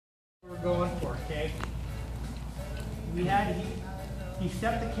we had, he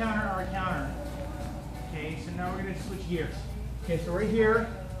stepped the counter, our counter. Okay, so now we're gonna switch gears. Okay, so right here,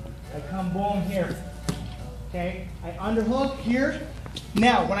 I come boom here. Okay, I underhook here.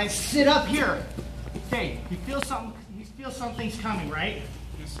 Now, when I sit up here, okay, you feel something's coming, right?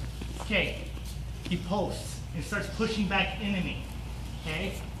 Yes. Okay, he posts and starts pushing back into me.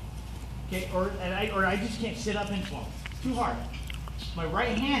 Okay, okay, or I just can't sit up into him. It's too hard. My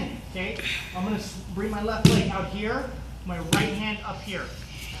right hand, okay, I'm gonna bring my left leg out here, my right hand up here.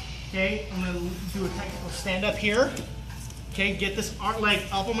 Okay, I'm gonna do a technical stand up here. Okay, get this leg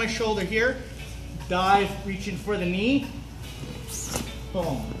up on my shoulder here. Dive, reaching for the knee.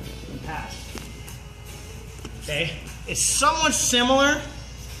 Boom, and pass. Okay, it's somewhat similar,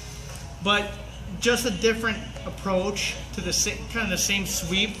 but just a different approach to the same, kind of the same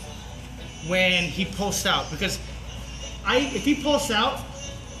sweep when he posts out. Because if he posts out,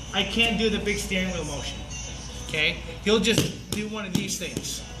 I can't do the big steering wheel motion. Okay, he'll just do one of these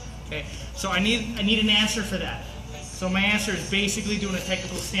things. Okay, so I need an answer for that. So my answer is basically doing a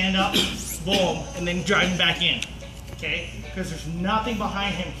technical stand up, boom, and then driving back in. Okay, because there's nothing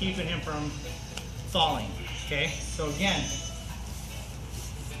behind him keeping him from falling. Okay, so again,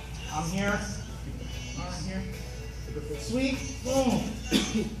 I'm here, take a full sweep, boom.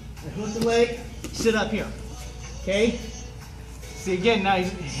 I hook the leg, sit up here. Okay, see again, now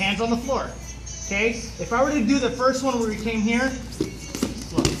his hands on the floor. Okay, if I were to do the first one where we came here,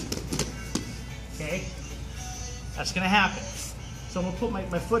 look. Okay, that's gonna happen. So I'm gonna put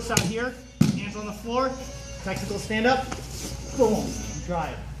my foot's out here, hands on the floor, technical stand up, boom,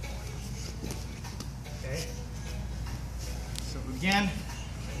 drive. Okay, so again,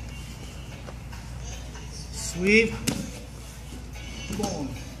 sweep, boom,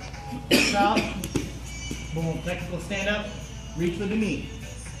 out, boom, technical stand up, reach with the knee.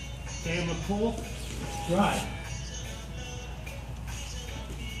 Okay, I'm gonna pull, drive.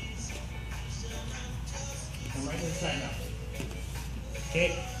 And right inside now.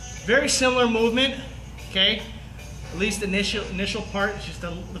 Okay, very similar movement. Okay, at least the initial part, it's just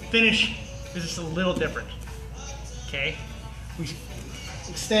the finish is just a little different. Okay, we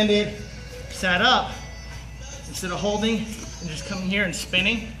extended, sat up, instead of holding and just coming here and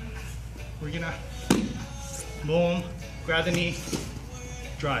spinning, we're gonna boom, grab the knee,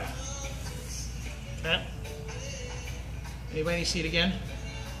 drive. Okay, anybody see it again?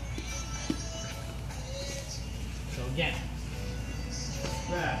 So again,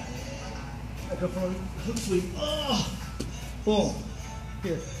 grab. I go for a hook sweep. Oh, boom.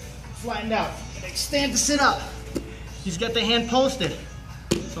 Here, flattened out. And extend to sit up. He's got the hand posted,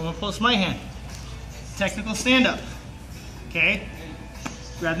 so I'm gonna post my hand. Technical stand up. Okay.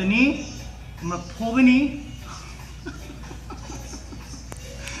 Grab the knee. I'm gonna pull the knee.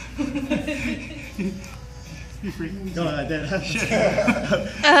 You freaking go like that.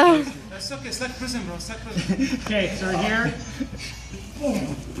 That's okay. It's like prison, bro. It's like prison. Okay, so we're here.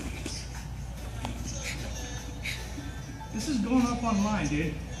 Boom. This is going up online,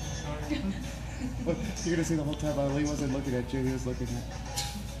 dude. You're gonna see the whole time Ali wasn't looking at you, he was looking at